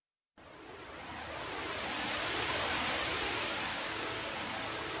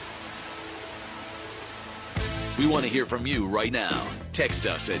We want to hear from you right now. Text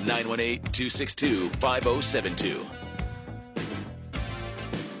us at 918-262-5072.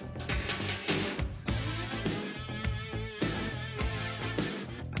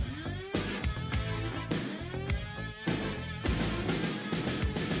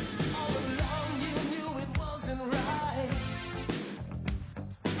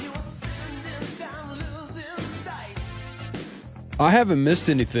 I haven't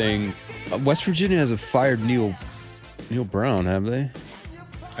missed anything. West Virginia hasn't fired Neil Brown, have they?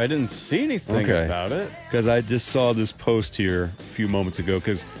 I didn't see anything about it. Because I just saw this post here a few moments ago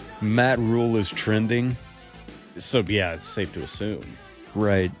because Matt Rule is trending. So, yeah, it's safe to assume.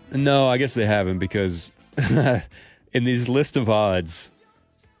 Right. No, I guess they haven't because in these list of odds,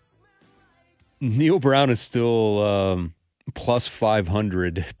 Neil Brown is still plus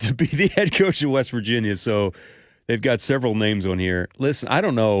 500 to be the head coach of West Virginia. So they've got several names on here. Listen, I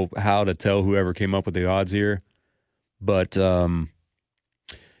don't know how to tell whoever came up with the odds here, but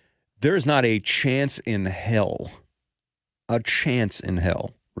there's not a chance in hell,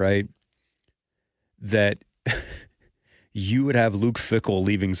 right, that you would have Luke Fickell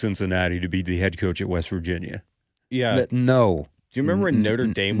leaving Cincinnati to be the head coach at West Virginia. Yeah. No. Do you remember when Notre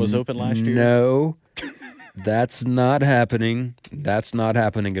Dame was open last year? No. That's not happening. That's not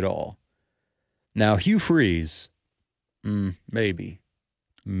happening at all. Now, Hugh Freeze, maybe.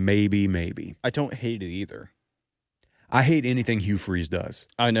 I don't hate it either. I hate anything Hugh Freeze does.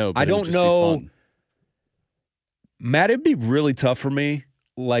 I know, but I don't know. Matt, it'd be really tough for me.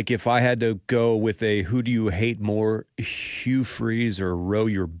 Like if I had to go with a who do you hate more, Hugh Freeze or Row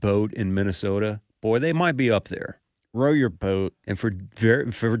Your Boat in Minnesota? Boy, they might be up there. Row Your Boat. And for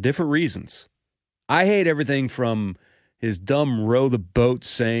different reasons. I hate everything from his dumb row the boat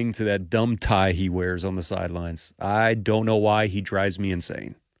saying to that dumb tie he wears on the sidelines. I don't know why he drives me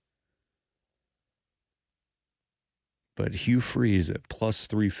insane. But Hugh Freeze at plus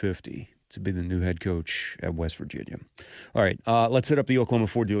 350 to be the new head coach at West Virginia. All right, let's hit up the Oklahoma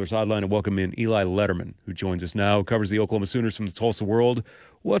Ford Dealers hotline and welcome in Eli Lederman, who joins us now, covers the Oklahoma Sooners from the Tulsa World.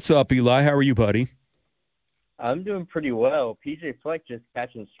 What's up, Eli? How are you, buddy? I'm doing pretty well. PJ Fleck just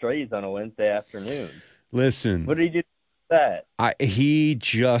catching strays on a Wednesday afternoon. Listen. What did he do with that? He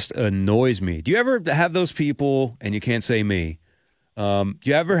just annoys me. Do you ever have those people, and you can't say me, do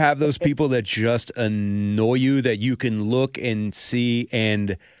you ever have those people that just annoy you that you can look and see?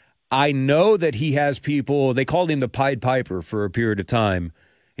 And I know that he has people, they called him the Pied Piper for a period of time,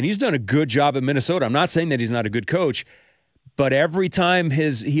 and he's done a good job at Minnesota. I'm not saying that he's not a good coach, but every time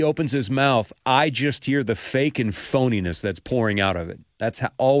he opens his mouth, I just hear the fake and phoniness that's pouring out of it. That's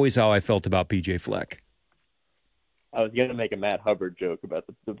always how I felt about PJ Fleck. I was going to make a Matt Hubbard joke about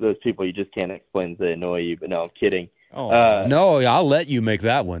those people you just can't explain they annoy you, but no, I'm kidding. Oh, no, I'll let you make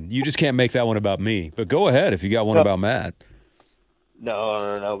that one. You just can't make that one about me. But go ahead if you got one about Matt.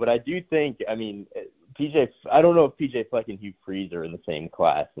 No. But I do think, I mean, I don't know if PJ Fleck and Hugh Freeze are in the same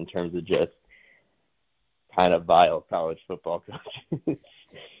class in terms of just kind of vile college football coaches.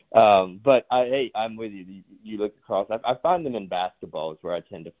 But I'm with you. You look across. I find them in basketball is where I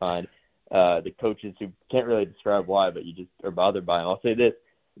tend to find the coaches who can't really describe why, but you just are bothered by them. I'll say this.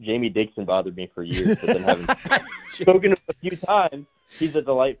 Jamie Dixon bothered me for years, but then having spoken to him a few times, he's a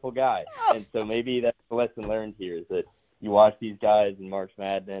delightful guy. And so maybe that's the lesson learned here is that you watch these guys in March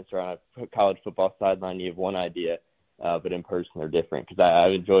Madness or on a college football sideline, you have one idea, but in person they're different because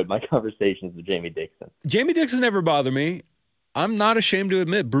I've enjoyed my conversations with Jamie Dixon. Jamie Dixon never bothered me. I'm not ashamed to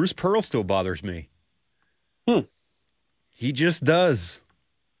admit Bruce Pearl still bothers me. He just does.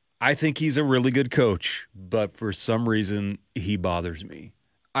 I think he's a really good coach, but for some reason he bothers me.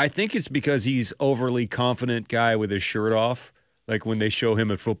 I think it's because he's overly confident guy with his shirt off. Like when they show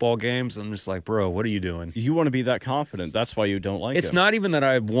him at football games, I'm just like, bro, what are you doing? You want to be that confident. That's why you don't like him. It's not even that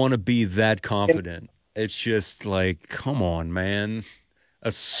I want to be that confident. It's just like, come on, man.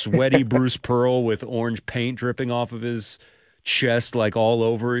 A sweaty Bruce Pearl with orange paint dripping off of his chest like all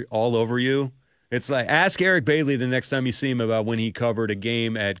over you. It's like, ask Eric Bailey the next time you see him about when he covered a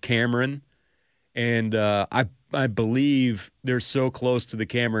game at Cameron. And I believe they're so close to the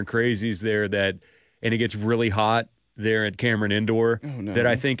Cameron Crazies there and it gets really hot there at Cameron Indoor that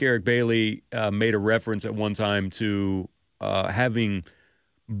I think Eric Bailey made a reference at one time to having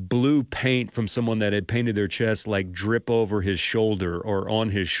blue paint from someone that had painted their chest like drip over his shoulder or on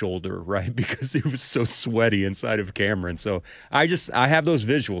his shoulder, right? Because it was so sweaty inside of Cameron. So I have those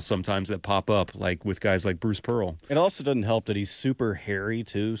visuals sometimes that pop up like with guys like Bruce Pearl. It also doesn't help that he's super hairy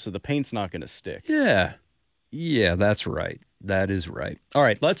too, so the paint's not going to stick. Yeah, that's right. That is right. All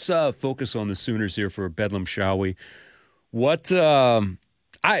right, let's focus on the Sooners here for Bedlam, shall we? What I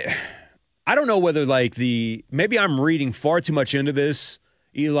I don't know whether maybe I'm reading far too much into this,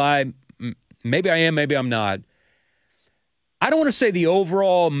 Eli. Maybe I am, maybe I'm not. I don't want to say the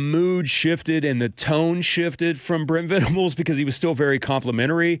overall mood shifted and the tone shifted from Brent Venables because he was still very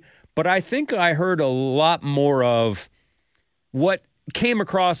complimentary, but I think I heard a lot more of what came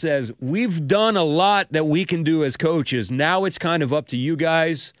across as we've done a lot that we can do as coaches. Now it's kind of up to you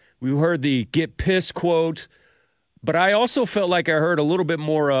guys. We heard the get pissed quote, but I also felt like I heard a little bit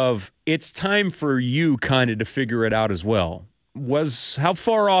more of it's time for you kind of to figure it out as well. How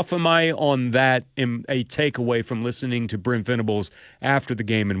far off am I on that in a takeaway from listening to Brent Venables after the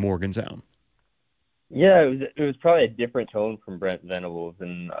game in Morgantown? Yeah, it was probably a different tone from Brent Venables,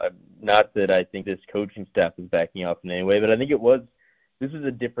 and not that I think this coaching staff is backing off in any way, but I think this is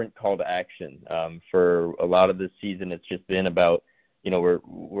a different call to action. For a lot of this season, it's just been about,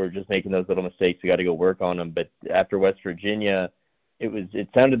 we're just making those little mistakes. We got to go work on them. But after West Virginia, it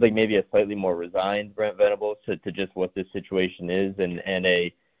sounded like maybe a slightly more resigned Brent Venables to just what this situation is, and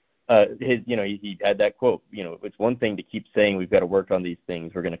he had that quote. It's one thing to keep saying we've got to work on these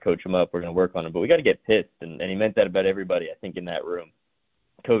things. We're going to coach them up. We're going to work on them, but we got to get pissed, and he meant that about everybody. I think in that room,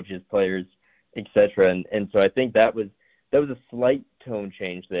 coaches, players, etc. And so I think that was a slight tone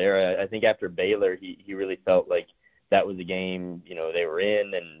change there. I think after Baylor, he really felt like that was a game they were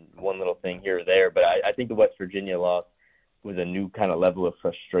in, and one little thing here or there. But I think the West Virginia loss was a new kind of level of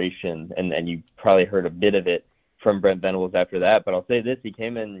frustration, and you probably heard a bit of it from Brent Venables after that. But I'll say this, he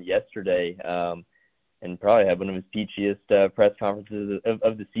came in yesterday and probably had one of his peachiest press conferences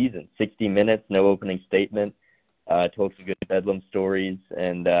of the season. 60 minutes, no opening statement, told some good Bedlam stories,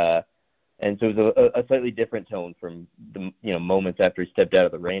 and so it was a slightly different tone from the moments after he stepped out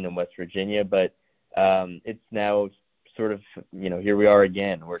of the rain in West Virginia. But it's now sort of, here we are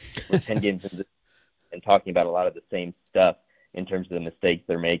again. We're 10 games into and talking about a lot of the same stuff in terms of the mistakes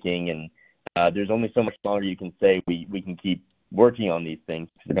they're making. And there's only so much longer you can say we can keep working on these things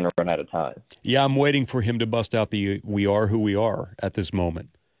because they're going to run out of time. Yeah, I'm waiting for him to bust out the we are who we are at this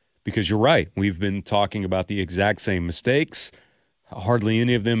moment. Because you're right. We've been talking about the exact same mistakes. Hardly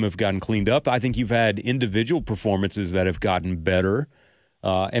any of them have gotten cleaned up. I think you've had individual performances that have gotten better.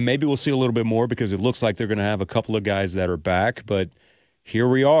 And maybe we'll see a little bit more because it looks like they're going to have a couple of guys that are back. But here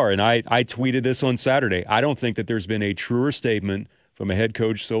we are, and I tweeted this on Saturday. I don't think that there's been a truer statement from a head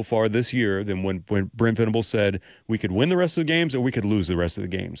coach so far this year than when Brent Venables said we could win the rest of the games or we could lose the rest of the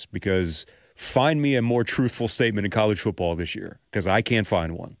games, because find me a more truthful statement in college football this year, because I can't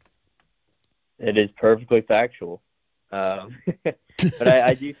find one. It is perfectly factual. But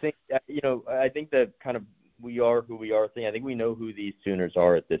I do think, I think that kind of we are who we are thing, I think we know who these Sooners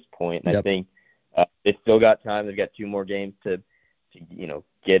are at this point. And I think they've still got time. They've got 2 more games to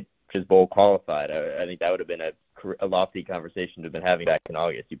get just bowl qualified. I think that would have been a lofty conversation to have been having back in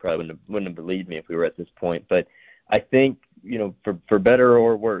August. You probably wouldn't have believed me if we were at this point. But I think, for better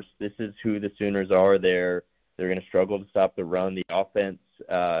or worse, this is who the Sooners are. They're going to struggle to stop the run. The offense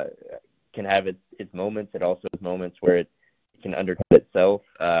can have its moments. It also has moments where it can undercut itself.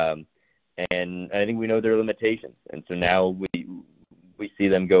 And I think we know their limitations. And so now we see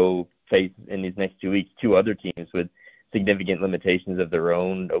them go face in these next 2 weeks 2 other teams with significant limitations of their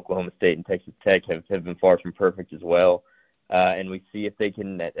own. Oklahoma State and Texas Tech have been far from perfect as well. And we see if they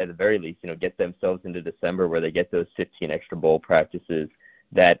can, at the very least, get themselves into December where they get those 15 extra bowl practices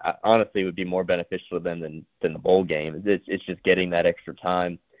that honestly would be more beneficial to them than the bowl game. It's just getting that extra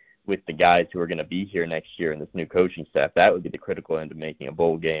time with the guys who are going to be here next year and this new coaching staff. That would be the critical end of making a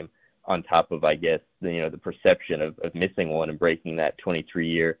bowl game, on top of, I guess, the perception of missing one and breaking that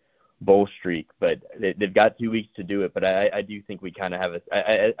 23-year bowl streak. But they've got 2 weeks to do it. But I do think we kind of have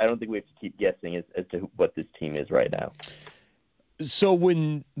I don't think we have to keep guessing as to what this team is right now. So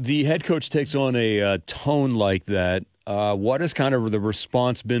when the head coach takes on a tone like that, what has kind of the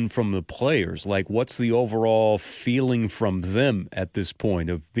response been from the players? Like, what's the overall feeling from them at this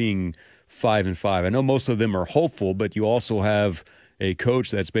point of being 5-5? I know most of them are hopeful, but you also have a coach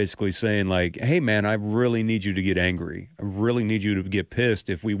that's basically saying, like, hey, man, I really need you to get angry. I really need you to get pissed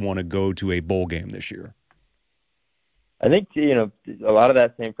if we want to go to a bowl game this year. I think, a lot of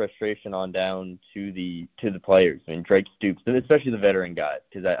that same frustration on down to the players. I mean, Drake Stoops, especially the veteran guys,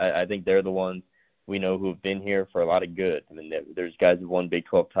 because I think they're the ones we know who have been here for a lot of good. I mean, there's guys who've won Big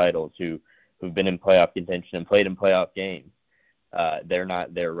 12 titles who've been in playoff contention and played in playoff games. They're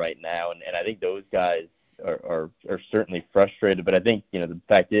not there right now, and I think those guys are certainly frustrated. But I think, the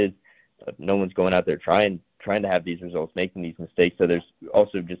fact is, no one's going out there trying to have these results, making these mistakes. So there's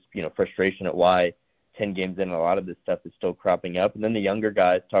also just, frustration at why 10 games in, a lot of this stuff is still cropping up. And then the younger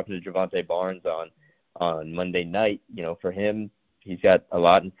guys, talking to Javante Barnes on Monday night, for him, he's got a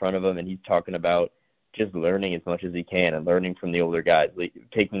lot in front of him, and he's talking about just learning as much as he can and learning from the older guys,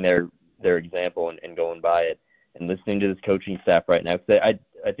 taking their example and going by it and listening to this coaching staff right now. Because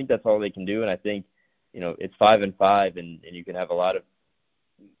I think that's all they can do, and I think, it's 5-5, and you can have a lot of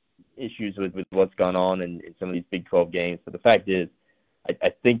issues with what's gone on in some of these Big 12 games. But the fact is,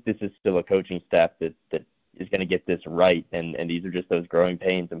 I think this is still a coaching staff that is going to get this right, and these are just those growing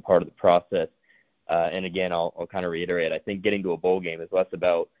pains and part of the process. And again, I'll kind of reiterate, I think getting to a bowl game is less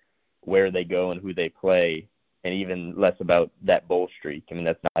about where they go and who they play, and even less about that bowl streak. I mean,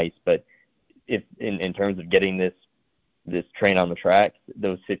 that's nice, but if in terms of getting this train on the tracks,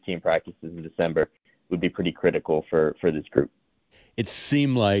 those 15 practices in December would be pretty critical for this group. It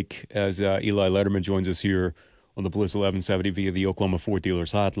seemed like, as Eli Lederman joins us here on the Bliss 1170 via the Oklahoma Ford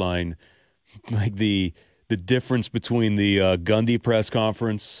Dealers Hotline, like the difference between the Gundy press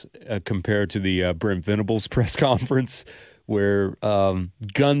conference compared to the Brent Venables press conference, where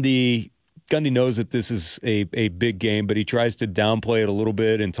Gundy knows that this is a big game, but he tries to downplay it a little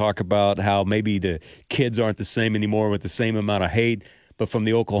bit and talk about how maybe the kids aren't the same anymore with the same amount of hate. But from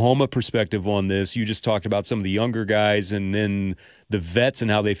the Oklahoma perspective on this, you just talked about some of the younger guys and then the vets and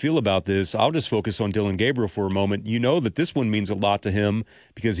how they feel about this. I'll just focus on Dillon Gabriel for a moment. You know that this one means a lot to him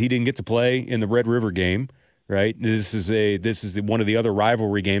because he didn't get to play in the Red River game, right? This is one of the other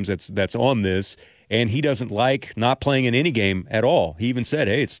rivalry games that's on this, and he doesn't like not playing in any game at all. He even said,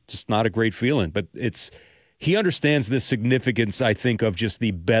 "Hey, it's just not a great feeling." But he understands the significance, I think, of just the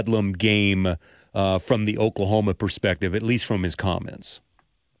Bedlam game. From the Oklahoma perspective, at least from his comments.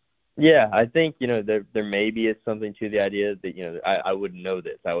 Yeah, I think, there maybe is something to the idea that, I wouldn't know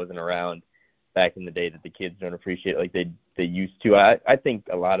this. I wasn't around back in the day that the kids don't appreciate it like they used to. I think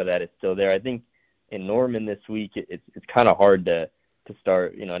a lot of that is still there. I think in Norman this week, it's kind of hard to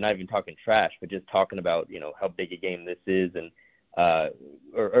start, not even talking trash, but just talking about, how big a game this is and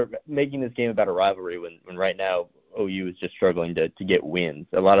or making this game about a rivalry when right now OU is just struggling to get wins.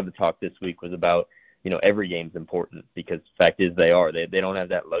 A lot of the talk this week was about, every game's important because the fact is they are. They don't have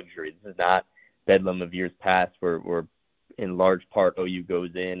that luxury. This is not Bedlam of years past where in large part OU goes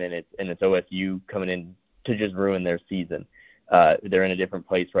in and it's OSU coming in to just ruin their season. They're in a different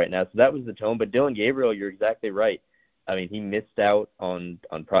place right now. So that was the tone. But Dillon Gabriel, you're exactly right. I mean, he missed out on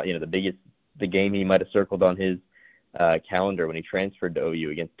the game he might have circled on his calendar when he transferred to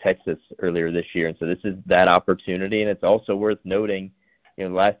OU against Texas earlier this year. And so this is that opportunity. And it's also worth noting, the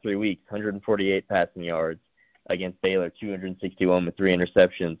last 3 weeks, 148 passing yards against Baylor, 261 with 3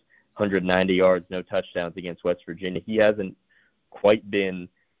 interceptions, 190 yards, no touchdowns against West Virginia. He hasn't quite been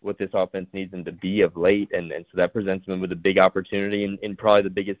what this offense needs him to be of late. And so that presents him with a big opportunity in probably the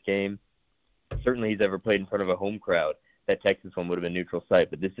biggest game certainly he's ever played in front of a home crowd. That Texas one would have been neutral site,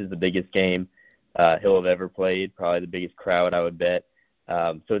 but this is the biggest game he'll have ever played, probably the biggest crowd, I would bet.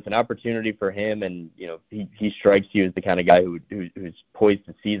 So it's an opportunity for him, and he strikes you as the kind of guy who's poised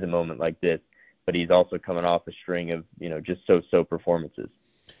to seize a moment like this, but he's also coming off a string of just so performances.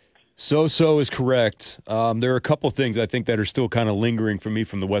 So is correct. There are a couple things I think that are still kind of lingering for me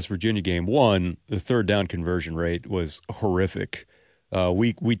from the West Virginia game. One, the third down conversion rate was horrific.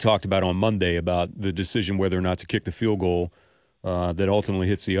 We talked about on Monday about the decision whether or not to kick the field goal that ultimately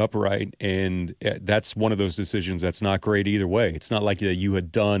hits the upright, and that's one of those decisions that's not great either way. It's not like that you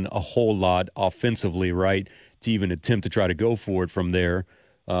had done a whole lot offensively, right, to even attempt to try to go for it from there.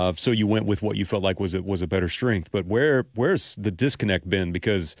 So you went with what you felt like was a better strength. But where's the disconnect been?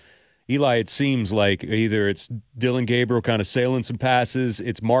 Because Eli, it seems like either it's Dillon Gabriel kind of sailing some passes,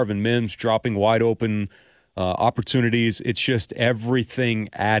 it's Marvin Mims dropping wide open opportunities. It's just everything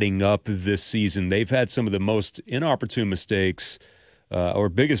adding up this season. They've had some of the most inopportune mistakes or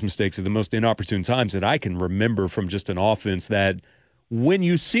biggest mistakes at the most inopportune times that I can remember from just an offense that when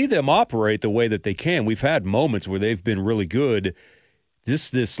you see them operate the way that they can, we've had moments where they've been really good.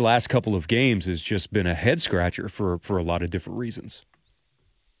 This last couple of games has just been a head scratcher for a lot of different reasons.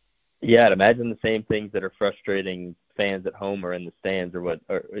 Yeah, I'd imagine the same things that are frustrating fans at home or in the stands or what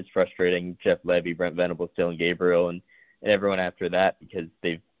is frustrating Jeff Levy, Brent Venables, Dillon Gabriel, and everyone after that, because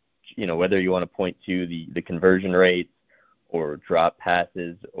they've, whether you want to point to the conversion rates or drop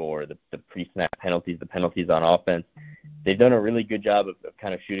passes or the pre-snap penalties, the penalties on offense, they've done a really good job of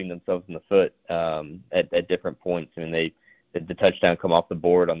kind of shooting themselves in the foot at different points. I mean, the touchdown come off the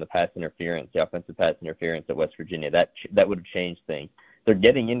board on the pass interference, the offensive pass interference at West Virginia. That would have changed things. They're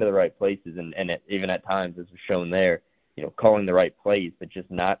getting into the right places, and even at times, as was shown there, calling the right plays, but just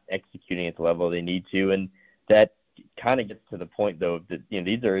not executing at the level they need to. And that kind of gets to the point, though, that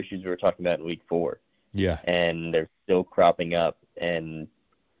these are issues we were talking about in week 4. Yeah. And they're still cropping up. And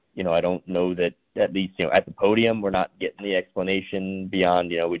I don't know that, at least, at the podium, we're not getting the explanation beyond,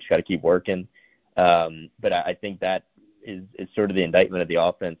 we just got to keep working. But I think that is sort of the indictment of the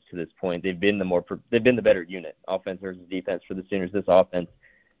offense to this point. They've been the better unit, offense versus defense for the Sooners. This offense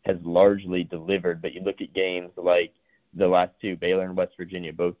has largely delivered, but you look at games like the last two, Baylor and West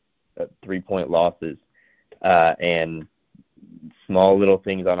Virginia, both 3-point losses, and small little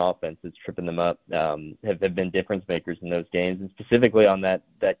things on offense that's tripping them up have been difference makers in those games. And specifically on that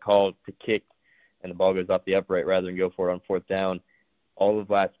call to kick and the ball goes off the upright rather than go for it on fourth down, all of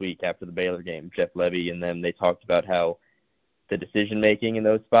last week after the Baylor game, Jeff Levy and them, they talked about how the decision-making in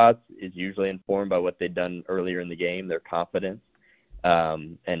those spots is usually informed by what they'd done earlier in the game, their confidence.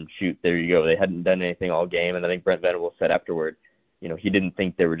 And shoot, there you go. They hadn't done anything all game. And I think Brent Venables said afterward, he didn't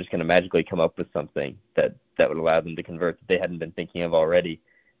think they were just going to magically come up with something that would allow them to convert that they hadn't been thinking of already.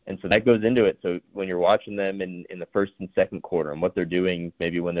 And so that goes into it. So when you're watching them in the first and second quarter and what they're doing,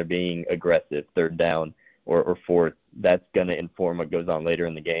 maybe when they're being aggressive, third down or fourth, that's going to inform what goes on later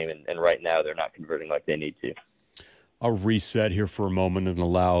in the game. And right now they're not converting like they need to. I'll reset here for a moment and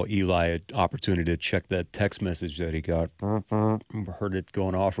allow Eli an opportunity to check that text message that he got. Heard it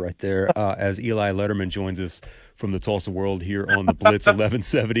going off right there. As Eli Lederman joins us from the Tulsa World here on the Blitz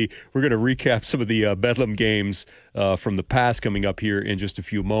 1170, we're going to recap some of the Bedlam games from the past coming up here in just a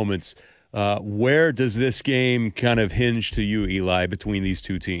few moments. Where does this game kind of hinge to you, Eli, between these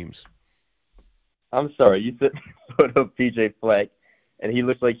two teams? I'm sorry. You said photo PJ Fleck, and he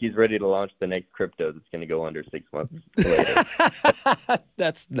looks like he's ready to launch the next crypto that's going to go under 6 months later.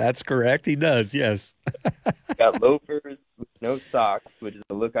 That's correct. He does, yes. Got loafers with no socks, which is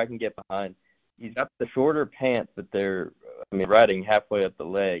a look I can get behind. He's got the shorter pants, but they're, riding halfway up the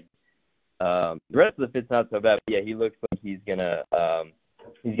leg. The rest of the fit's not so bad. But yeah, he looks like he's gonna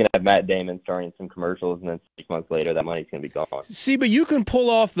have Matt Damon starring in some commercials, and then 6 months later, that money's gonna be gone. See, but you can pull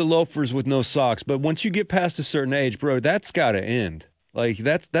off the loafers with no socks, but once you get past a certain age, bro, that's got to end. Like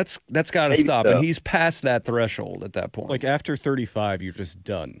that's got to stop, so. And he's past that threshold at that point. Like after 35, you're just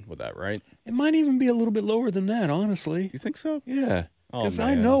done with that, right? It might even be a little bit lower than that, honestly. You think so? Yeah, because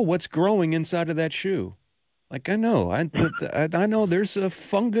I man. know what's growing inside of that shoe. Like I know, I know there's a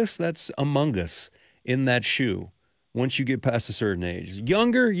fungus that's among us in that shoe. Once you get past a certain age,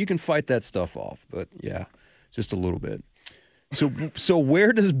 younger, you can fight that stuff off. But yeah, just a little bit. So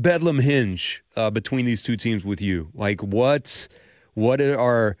where does Bedlam hinge between these two teams with you? Like what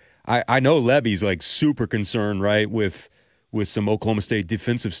are I know Levy's like super concerned, right, with some Oklahoma State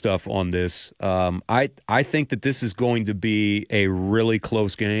defensive stuff on this. I think that this is going to be a really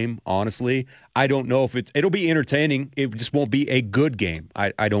close game, honestly. I don't know if it'll be entertaining. It just won't be a good game,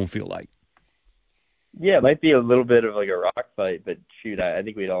 I don't feel like. Yeah, it might be a little bit of like a rock fight, but shoot, I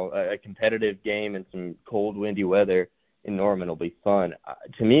think a competitive game and some cold, windy weather in Norman will be fun.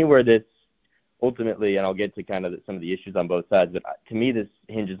 To me, where this ultimately, and I'll get to kind of some of the issues on both sides, but to me, this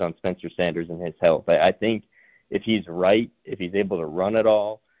hinges on Spencer Sanders and his health. I think if he's right, if he's able to run it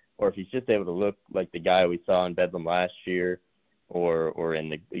all, or if he's just able to look like the guy we saw in Bedlam last year or in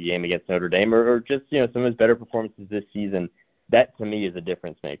the game against Notre Dame, or just, some of his better performances this season, that to me is a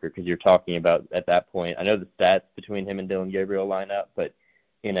difference maker, because you're talking about at that point, I know the stats between him and Dillon Gabriel line up, but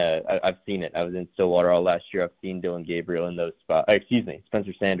I've seen it. I was in Stillwater all last year. I've seen Dillon Gabriel in those spots.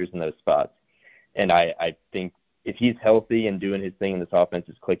 Spencer Sanders in those spots. And I think if he's healthy and doing his thing and this offense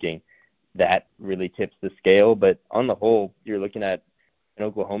is clicking, that really tips the scale. But on the whole, you're looking at an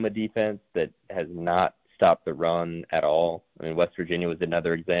Oklahoma defense that has not stopped the run at all. West Virginia was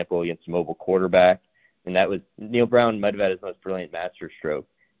another example against a mobile quarterback. And that was Neil Brown might have had his most brilliant masterstroke,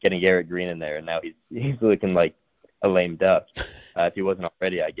 getting Garrett Green in there. And now he's looking like a lame duck, if he wasn't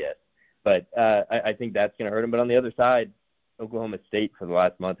already, I guess. But I think that's going to hurt him. But on the other side, Oklahoma State for the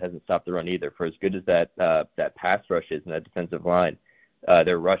last month hasn't stopped the run either. For as good as that pass rush is in that defensive line,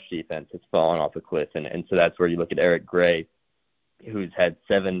 their rush defense has fallen off a cliff. And so that's where you look at Eric Gray, who's had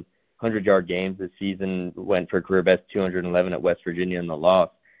 700-yard games this season, went for career best 211 at West Virginia in the loss.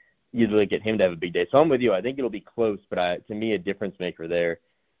 You'd look at him to have a big day. So I'm with you. I think it'll be close, but to me, a difference maker there.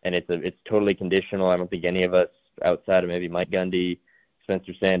 And it's totally conditional. I don't think any of us outside of maybe Mike Gundy,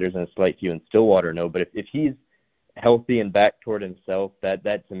 Spencer Sanders, and a slight few in Stillwater know. But if he's healthy and back toward himself, that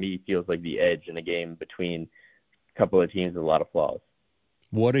to me feels like the edge in a game between a couple of teams with a lot of flaws.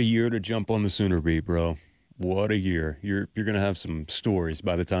 What a year to jump on the Sooner beat, bro. What a year. You're going to have some stories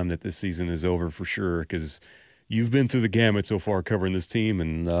by the time that this season is over for sure, because you've been through the gamut so far covering this team,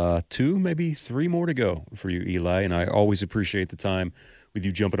 and 2, maybe 3 more to go for you, Eli. And I always appreciate the time with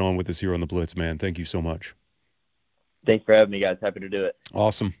you jumping on with us here on the Blitz, man. Thank you so much. Thanks for having me, guys. Happy to do it.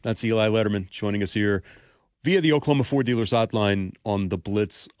 Awesome. That's Eli Lederman joining us here Via the Oklahoma Ford Dealers hotline on the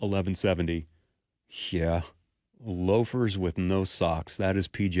Blitz 1170. Yeah, loafers with no socks. That is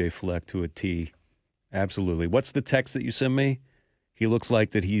PJ Fleck to a T. Absolutely. What's the text that you sent me? He looks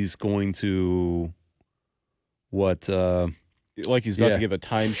like that he's going to, what? Like he's about to give a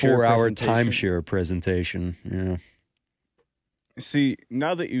timeshare 4-hour timeshare presentation. Yeah. See,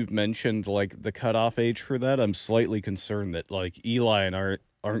 now that you've mentioned like the cutoff age for that, I'm slightly concerned that like Eli and aren't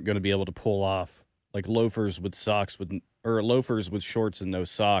going to be able to pull off like loafers with shorts and no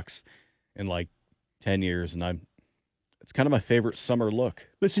socks in like 10 years. And it's kind of my favorite summer look.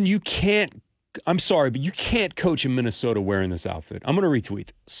 Listen, I'm sorry, but you can't coach in Minnesota wearing this outfit. I'm going to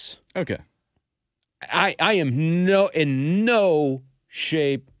retweet this. Okay. I am in no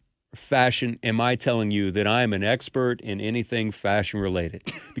shape or fashion am I telling you that I'm an expert in anything fashion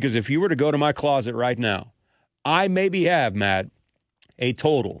related. Because if you were to go to my closet right now, I maybe have, Matt, a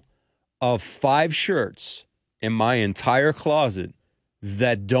total of 5 shirts in my entire closet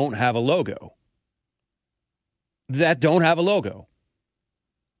that don't have a logo. That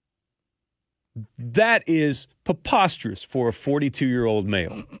is preposterous for a 42-year-old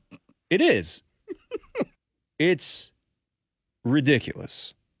male. It is. It's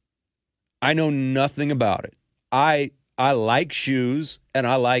ridiculous. I know nothing about it. I like shoes and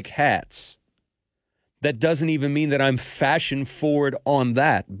I like hats. That doesn't even mean that I'm fashion forward on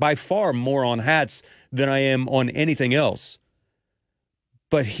that. By far more on hats than I am on anything else.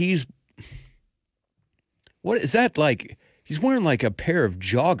 But what is that like? He's wearing like a pair of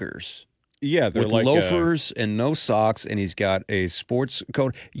joggers. Yeah, they're with like loafers and no socks, and he's got a sports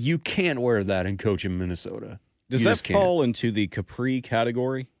coat. You can't wear that and coach in Minnesota. Does that fall into the capri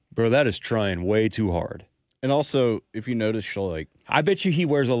category? Bro, that is trying way too hard. And also, if you notice, I bet you he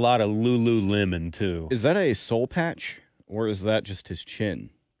wears a lot of Lululemon, too. Is that a soul patch, or is that just his chin?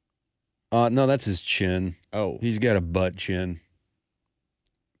 No, that's his chin. Oh. He's got a butt chin.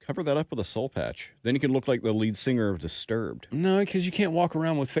 Cover that up with a soul patch. Then you can look like the lead singer of Disturbed. No, because you can't walk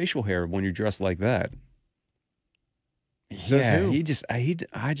around with facial hair when you're dressed like that. Says who?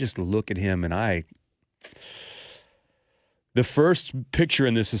 I just look at him and the first picture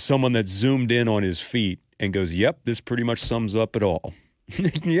in this is someone that zoomed in on his feet and goes, yep, this pretty much sums up it all.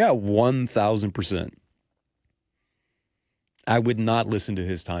 Yeah, 1,000%. I would not listen to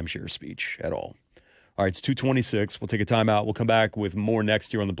his timeshare speech at all. All right, it's 2:26. We'll take a timeout. We'll come back with more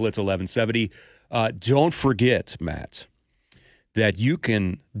next year on the Blitz 1170. Don't forget, Matt, that you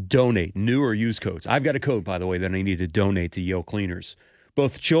can donate new or used coats. I've got a coat, by the way, that I need to donate to Yale Cleaners.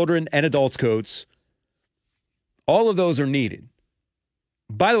 Both children and adults coats. All of those are needed.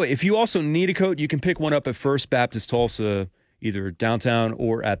 By the way, if you also need a coat, you can pick one up at First Baptist Tulsa, either downtown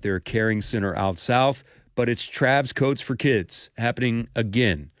or at their Caring Center out south. But it's Trav's Coats for Kids happening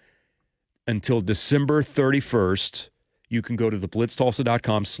again until December 31st. You can go to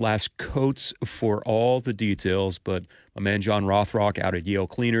theblitztulsa.com/coats for all the details. But my man John Rothrock out at Yale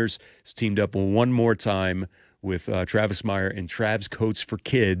Cleaners has teamed up one more time with Travis Meyer and Trav's Coats for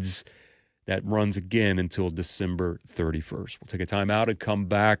Kids. That runs again until December 31st. We'll take a time out and come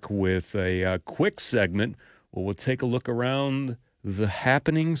back with a quick segment where we'll take a look around the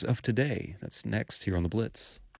happenings of today. That's next here on The Blitz.